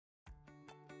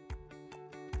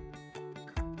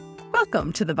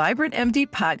Welcome to the Vibrant MD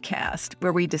podcast,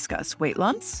 where we discuss weight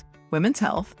loss, women's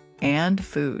health, and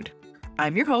food.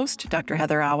 I'm your host, Dr.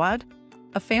 Heather Awad,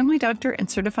 a family doctor and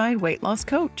certified weight loss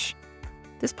coach.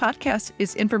 This podcast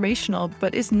is informational,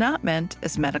 but is not meant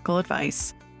as medical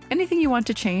advice. Anything you want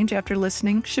to change after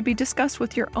listening should be discussed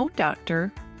with your own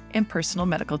doctor and personal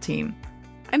medical team.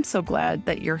 I'm so glad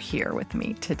that you're here with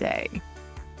me today.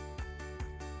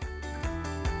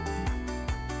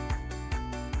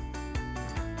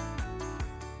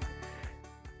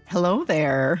 Hello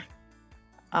there.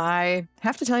 I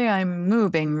have to tell you, I'm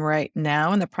moving right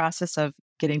now in the process of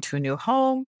getting to a new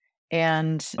home,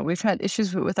 and we've had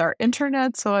issues with our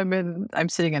internet. So I'm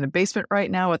sitting in a basement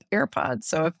right now with AirPods.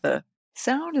 So if the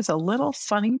sound is a little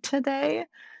funny today,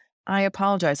 I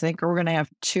apologize. I think we're going to have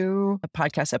 2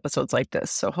 podcast episodes like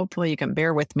this. So hopefully you can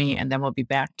bear with me, and then we'll be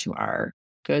back to our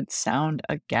good sound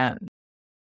again.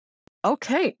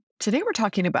 Okay, today we're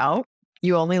talking about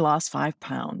you only lost 5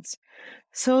 pounds.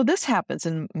 So this happens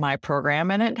in my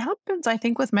program, and it happens, I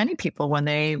think, with many people when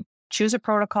they choose a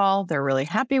protocol, they're really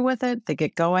happy with it, they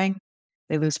get going,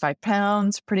 they lose 5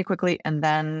 pounds pretty quickly, and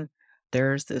then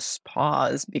there's this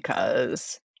pause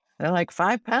because they're like,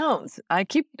 5 pounds,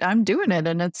 I'm doing it,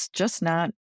 and it's just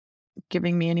not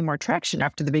giving me any more traction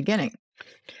after the beginning.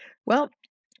 Well,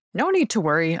 no need to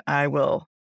worry. I will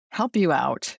help you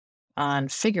out on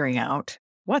figuring out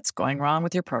what's going wrong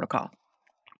with your protocol.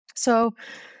 So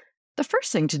the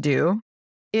first thing to do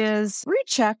is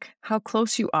recheck how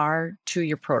close you are to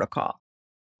your protocol.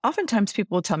 Oftentimes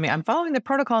people will tell me, I'm following the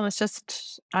protocol and it's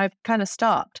just, I've kind of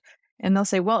stopped. And they'll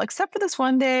say, well, except for this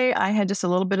one day, I had just a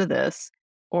little bit of this,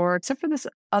 or except for this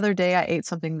other day, I ate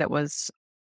something that was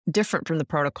different from the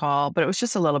protocol, but it was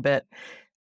just a little bit.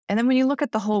 And then when you look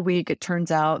at the whole week, it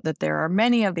turns out that there are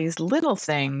many of these little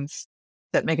things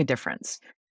that make a difference.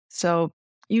 So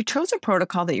you chose a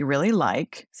protocol that you really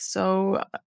like. So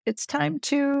it's time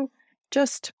to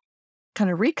just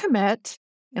kind of recommit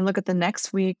and look at the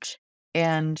next week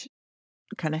and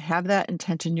kind of have that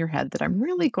intent in your head that I'm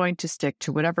really going to stick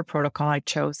to whatever protocol I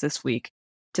chose this week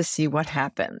to see what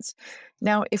happens.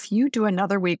 Now, if you do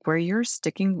another week where you're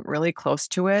sticking really close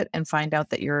to it and find out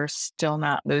that you're still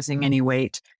not losing any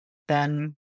weight,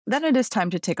 then it is time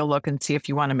to take a look and see if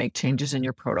you want to make changes in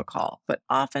your protocol. But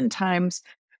oftentimes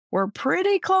we're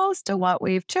pretty close to what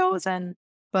we've chosen,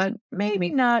 but maybe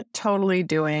not totally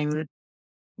doing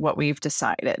what we've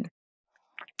decided.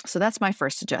 So that's my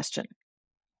first suggestion.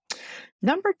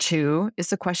 Number 2 is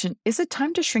the question, is it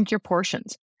time to shrink your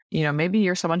portions? Maybe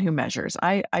you're someone who measures.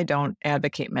 I don't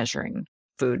advocate measuring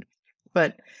food,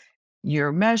 but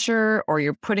you measure or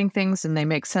you're putting things and they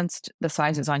make sense, the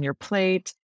sizes on your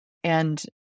plate. And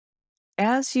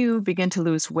as you begin to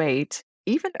lose weight,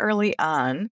 even early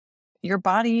on, your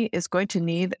body is going to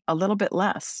need a little bit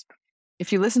less.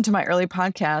 If you listen to my early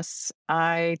podcasts,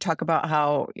 I talk about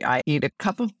how I eat a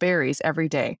cup of berries every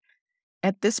day.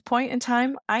 At this point in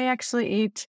time, I actually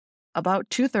eat about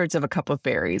 2/3 of a cup of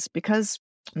berries because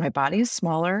my body is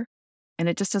smaller and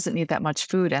it just doesn't need that much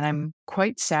food. And I'm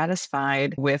quite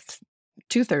satisfied with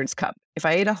 2/3 cup. If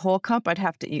I ate a whole cup, I'd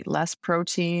have to eat less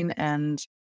protein and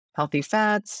healthy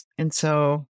fats. And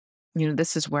so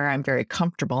this is where I'm very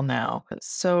comfortable now.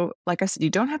 So like I said,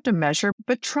 you don't have to measure,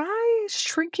 but try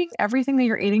shrinking everything that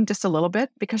you're eating just a little bit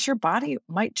because your body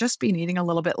might just be needing a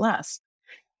little bit less.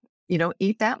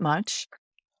 Eat that much.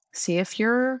 See if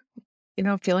you're,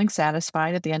 feeling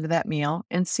satisfied at the end of that meal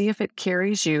and see if it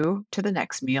carries you to the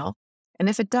next meal. And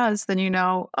if it does, then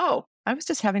oh, I was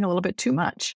just having a little bit too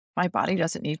much. My body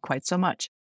doesn't need quite so much.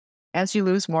 As you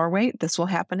lose more weight, this will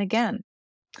happen again.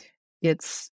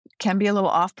 Can be a little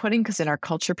off-putting because in our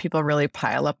culture, people really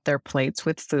pile up their plates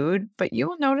with food, but you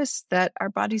will notice that our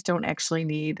bodies don't actually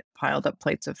need piled up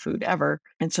plates of food ever.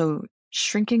 And so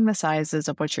shrinking the sizes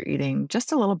of what you're eating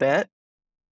just a little bit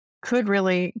could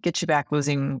really get you back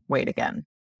losing weight again.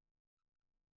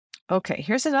 Okay,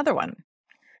 here's another one.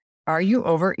 Are you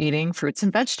overeating fruits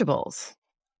and vegetables?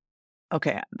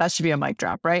 Okay, that should be a mic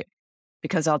drop, right?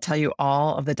 Because I'll tell you,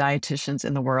 all of the dietitians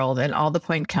in the world and all the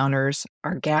point counters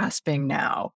are gasping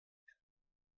now.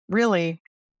 Really,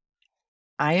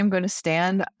 I am going to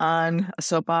stand on a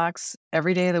soapbox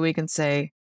every day of the week and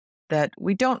say that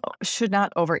we should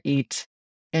not overeat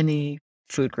any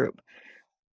food group.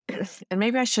 And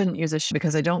maybe I shouldn't use a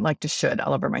because I don't like to should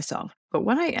all over myself. But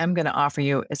what I am going to offer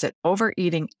you is that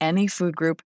overeating any food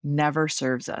group never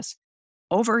serves us.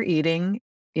 Overeating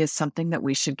is something that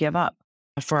we should give up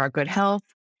for our good health,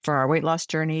 for our weight loss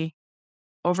journey.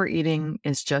 Overeating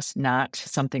is just not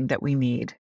something that we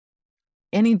need.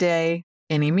 Any day,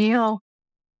 any meal,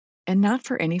 and not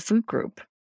for any food group.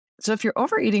 So if you're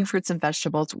overeating fruits and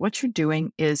vegetables, what you're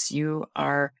doing is you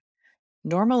are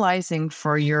normalizing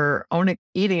for your own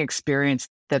eating experience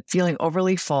that feeling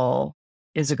overly full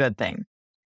is a good thing.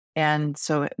 And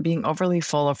so being overly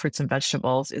full of fruits and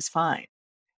vegetables is fine.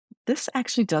 This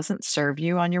actually doesn't serve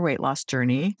you on your weight loss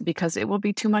journey because it will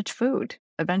be too much food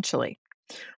eventually.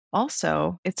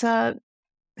 Also, it's a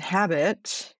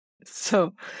habit.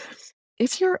 So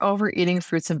if you're overeating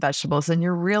fruits and vegetables, then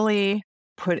you're really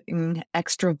putting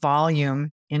extra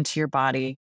volume into your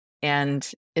body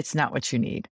and it's not what you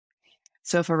need.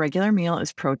 So if a regular meal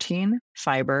is protein,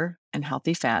 fiber, and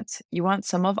healthy fats, you want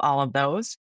some of all of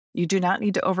those. You do not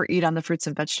need to overeat on the fruits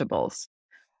and vegetables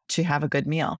to have a good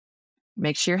meal.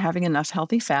 Make sure you're having enough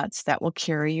healthy fats that will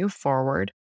carry you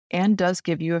forward and does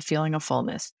give you a feeling of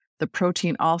fullness. The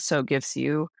protein also gives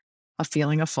you a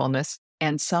feeling of fullness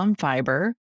and some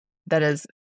fiber that is,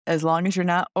 as long as you're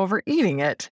not overeating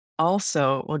it,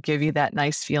 also will give you that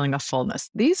nice feeling of fullness.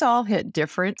 These all hit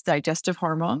different digestive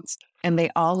hormones and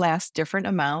they all last different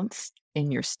amounts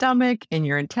in your stomach, in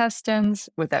your intestines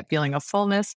with that feeling of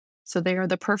fullness. So they are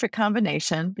the perfect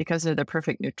combination because they're the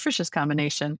perfect nutritious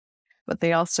combination, but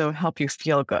they also help you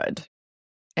feel good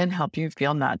and help you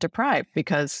feel not deprived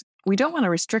because we don't want to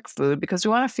restrict food because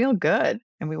we want to feel good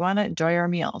and we want to enjoy our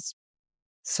meals.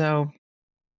 So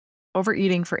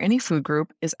overeating for any food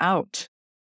group is out.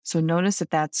 So notice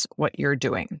that that's what you're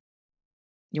doing.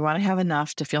 You want to have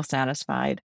enough to feel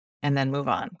satisfied and then move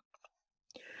on.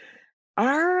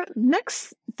 Our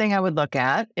next thing I would look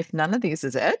at, if none of these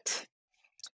is it,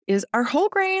 is are whole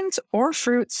grains or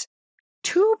fruits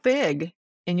too big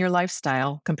in your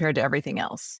lifestyle compared to everything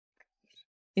else?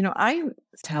 I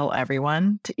tell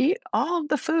everyone to eat all of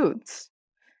the foods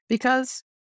because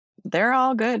they're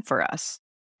all good for us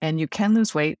and you can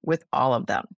lose weight with all of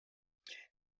them.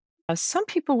 Some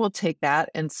people will take that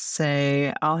and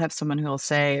say, I'll have someone who will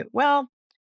say, well,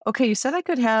 okay, you said I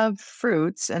could have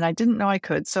fruits and I didn't know I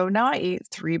could. So now I eat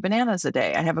 3 bananas a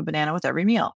day. I have a banana with every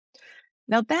meal.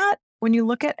 Now, that, when you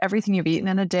look at everything you've eaten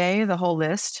in a day, the whole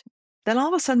list, then all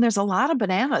of a sudden there's a lot of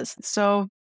bananas. So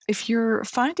if you're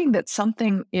finding that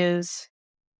something is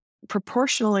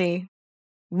proportionally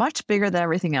much bigger than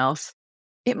everything else,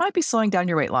 it might be slowing down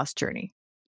your weight loss journey.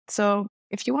 So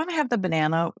if you want to have the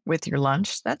banana with your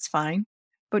lunch, that's fine,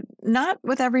 but not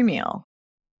with every meal.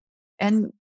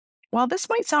 And while this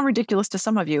might sound ridiculous to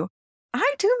some of you,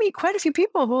 I do meet quite a few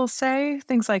people who will say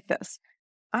things like this.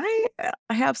 I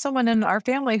have someone in our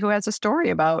family who has a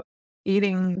story about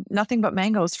eating nothing but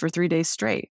mangoes for 3 days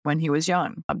straight when he was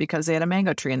young because they had a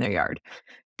mango tree in their yard.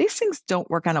 These things don't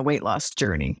work on a weight loss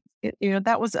journey.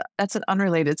 That's an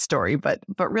unrelated story, but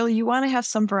really you want to have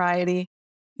some variety.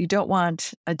 You don't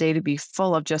want a day to be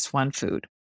full of just one food.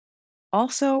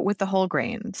 Also with the whole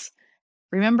grains,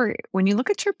 remember when you look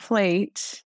at your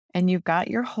plate and you've got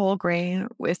your whole grain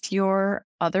with your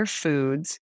other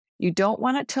foods, you don't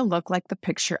want it to look like the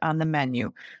picture on the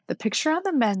menu. The picture on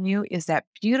the menu is that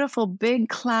beautiful big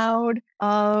cloud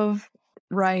of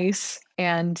rice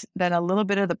and then a little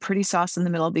bit of the pretty sauce in the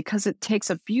middle because it takes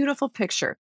a beautiful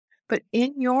picture. But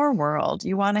in your world,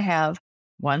 you want to have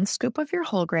 1 scoop of your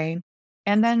whole grain,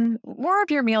 and then more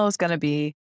of your meal is going to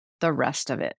be the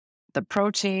rest of it, the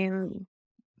protein,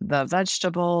 the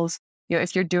vegetables.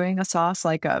 If you're doing a sauce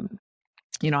like I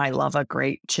love a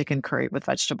great chicken curry with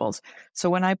vegetables. So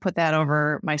when I put that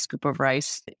over my scoop of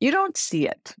rice, you don't see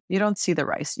it. You don't see the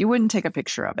rice. You wouldn't take a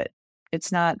picture of it.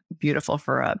 It's not beautiful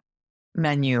for a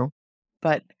menu,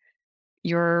 but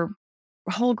your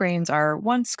whole grains are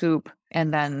 1 scoop,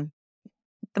 and then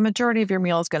the majority of your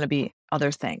meal is going to be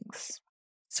other things.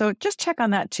 So just check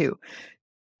on that too.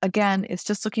 Again, it's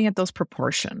just looking at those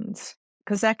proportions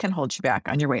because that can hold you back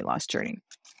on your weight loss journey.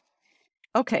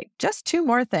 Okay, just 2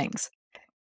 more things.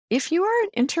 If you are an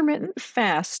intermittent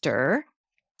faster,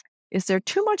 is there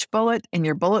too much bullet in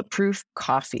your bulletproof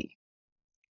coffee?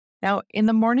 Now, in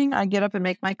the morning, I get up and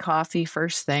make my coffee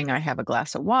first thing. I have a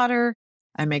glass of water.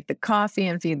 I make the coffee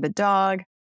and feed the dog.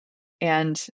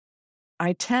 And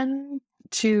I tend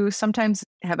to sometimes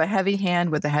have a heavy hand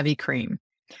with a heavy cream.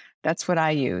 That's what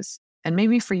I use. And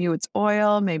maybe for you, it's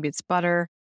oil, maybe it's butter.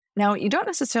 Now, you don't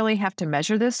necessarily have to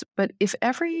measure this, but if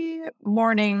every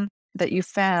morning that you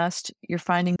fast, you're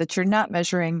finding that you're not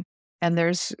measuring and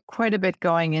there's quite a bit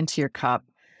going into your cup,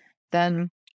 then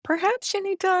perhaps you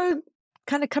need to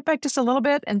kind of cut back just a little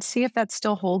bit and see if that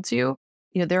still holds you.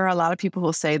 There are a lot of people who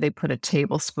will say they put a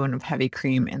tablespoon of heavy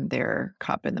cream in their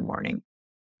cup in the morning.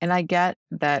 And I get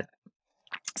that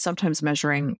sometimes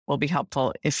measuring will be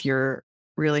helpful if you're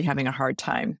really having a hard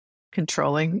time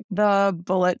controlling the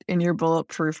bullet in your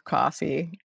bulletproof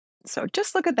coffee. So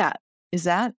just look at that. Is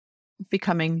that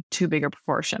becoming too big a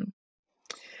proportion.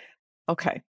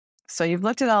 Okay. So you've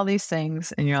looked at all these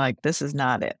things and you're like, this is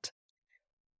not it.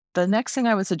 The next thing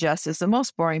I would suggest is the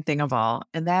most boring thing of all,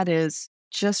 and that is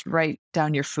just write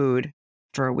down your food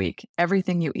for a week.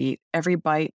 Everything you eat, every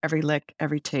bite, every lick,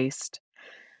 every taste.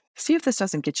 See if this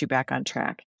doesn't get you back on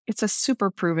track. It's a super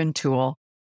proven tool.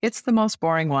 It's the most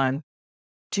boring one.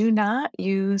 Do not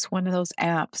use one of those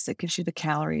apps that gives you the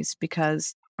calories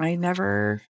because I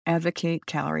never advocate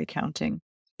calorie counting.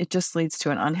 It just leads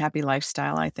to an unhappy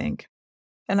lifestyle, I think.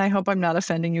 And I hope I'm not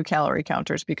offending you calorie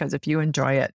counters because if you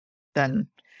enjoy it, then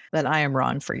I am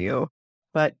wrong for you.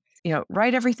 But,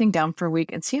 write everything down for a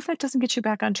week and see if that doesn't get you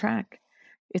back on track.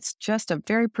 It's just a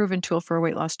very proven tool for a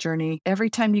weight loss journey. Every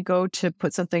time you go to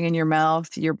put something in your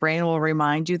mouth, your brain will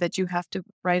remind you that you have to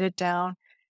write it down.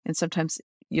 And sometimes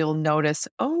you'll notice,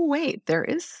 oh, wait, there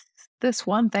is this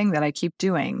one thing that I keep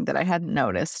doing that I hadn't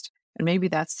noticed. And maybe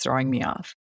that's throwing me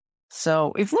off.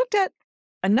 So we've looked at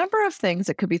a number of things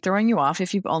that could be throwing you off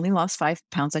if you've only lost 5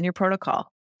 pounds on your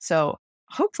protocol. So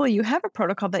hopefully you have a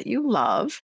protocol that you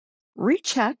love.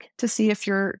 Recheck to see if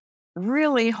you're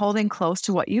really holding close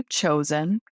to what you've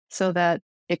chosen so that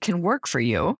it can work for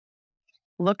you.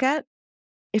 Look at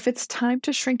if it's time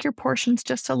to shrink your portions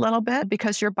just a little bit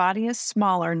because your body is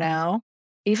smaller now,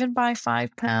 even by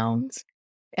 5 pounds.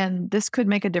 And this could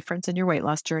make a difference in your weight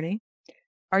loss journey.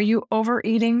 Are you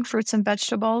overeating fruits and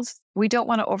vegetables? We don't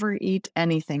want to overeat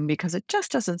anything because it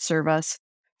just doesn't serve us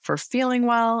for feeling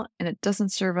well and it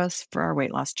doesn't serve us for our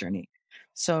weight loss journey.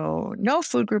 So no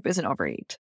food group is an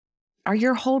overeat. Are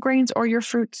your whole grains or your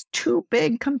fruits too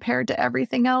big compared to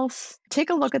everything else? Take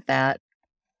a look at that.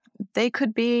 They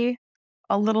could be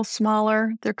a little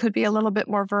smaller. There could be a little bit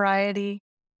more variety.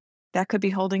 That could be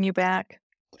holding you back.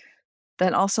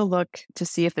 Then also look to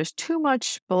see if there's too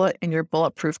much bullet in your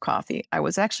bulletproof coffee. I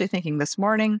was actually thinking this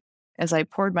morning as I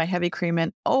poured my heavy cream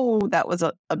in, oh, that was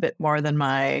a bit more than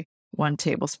my 1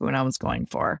 tablespoon I was going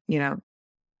for.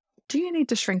 Do you need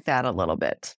to shrink that a little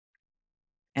bit?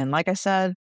 And like I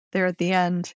said, there at the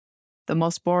end, the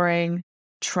most boring,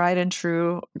 tried and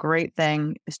true, great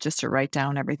thing is just to write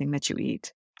down everything that you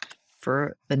eat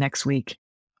for the next week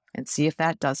and see if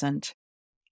that doesn't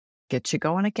get you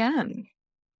going again.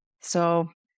 So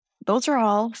those are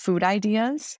all food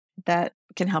ideas that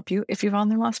can help you if you've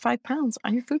only lost 5 pounds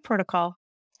on your food protocol.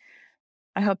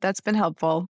 I hope that's been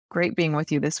helpful. Great being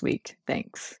with you this week.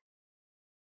 Thanks.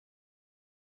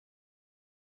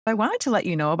 I wanted to let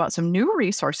you know about some new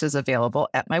resources available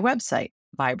at my website,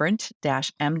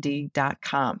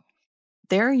 vibrant-md.com.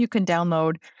 There you can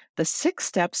download the 6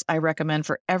 steps I recommend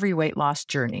for every weight loss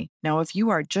journey. Now, if you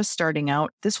are just starting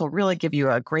out, this will really give you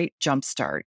a great jump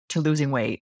start to losing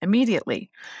weight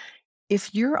immediately.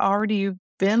 If you're already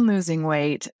been losing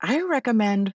weight, I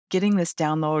recommend getting this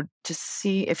download to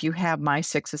see if you have my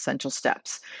 6 essential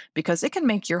steps because it can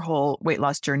make your whole weight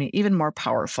loss journey even more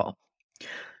powerful.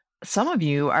 Some of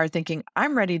you are thinking,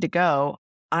 I'm ready to go,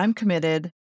 I'm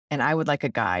committed, and I would like a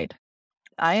guide.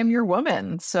 I am your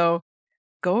woman. So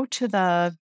go to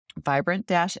the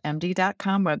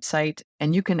vibrant-md.com website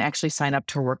and you can actually sign up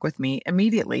to work with me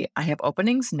immediately. I have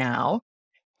openings now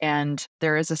and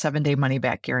there is a 7-day money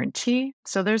back guarantee.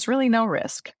 So there's really no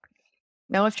risk.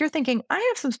 Now, if you're thinking, I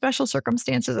have some special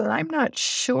circumstances and I'm not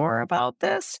sure about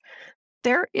this,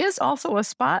 there is also a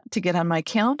spot to get on my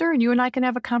calendar and you and I can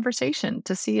have a conversation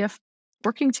to see if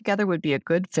working together would be a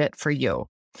good fit for you.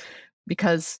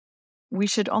 Because we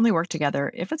should only work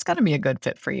together if it's going to be a good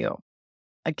fit for you.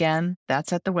 Again,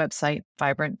 that's at the website,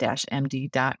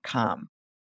 vibrant-md.com.